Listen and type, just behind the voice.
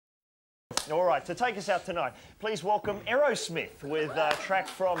All right, to take us out tonight, please welcome Aerosmith with a track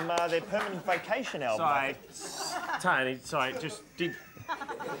from their Permanent Vacation album. Sorry, Tony, sorry, just did...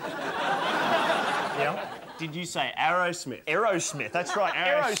 Yeah? Did you say Aerosmith? Aerosmith, that's right,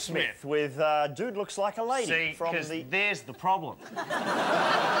 Aerosmith with Dude Looks Like a Lady. See, from because the... there's the problem.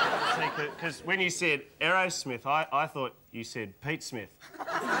 See, because when you said Aerosmith, I thought you said Pete Smith.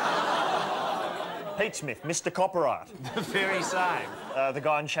 Pete Smith, Mr. Copyright. The very same. The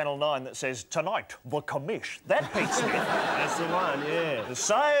guy on Channel 9 that says, "Tonight, the commish." That Pete Smith. That's the one, yeah. The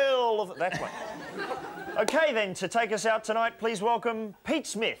sale of... That one. OK, then, to take us out tonight, please welcome Pete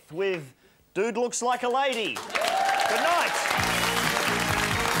Smith with Dude Looks Like a Lady. Good night.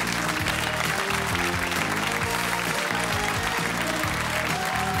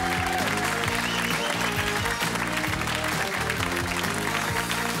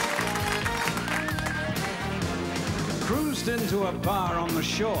 Cruised into a bar on the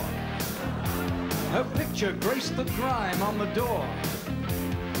shore. Her picture graced the grime on the door.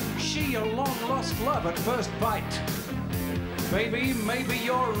 She a long-lost love at first bite. Baby, maybe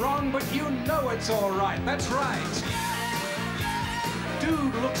you're wrong, but you know it's all right. That's right.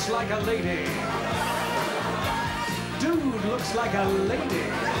 Dude looks like a lady. Dude looks like a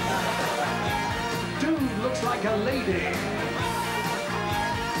lady. Dude looks like a lady.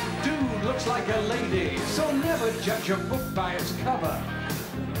 Dude looks like a lady. So never judge a book by its cover,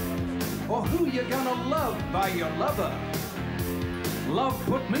 or who you're gonna love by your lover. Love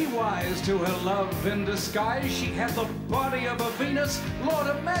put me wise to her love in disguise. She had the body of a Venus. Lord,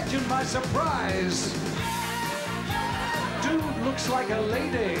 imagine my surprise. Dude looks like a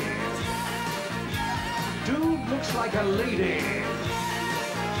lady. Dude looks like a lady.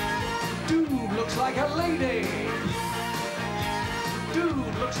 Dude looks like a lady.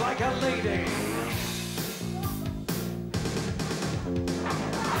 Dude looks like a lady.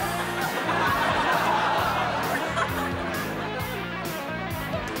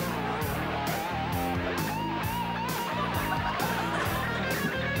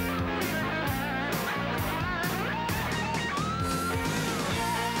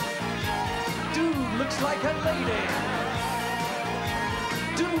 Dude looks like a lady.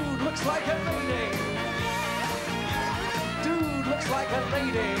 Dude looks like a lady. Dude looks like a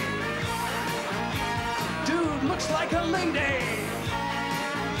lady. Dude looks like a lady.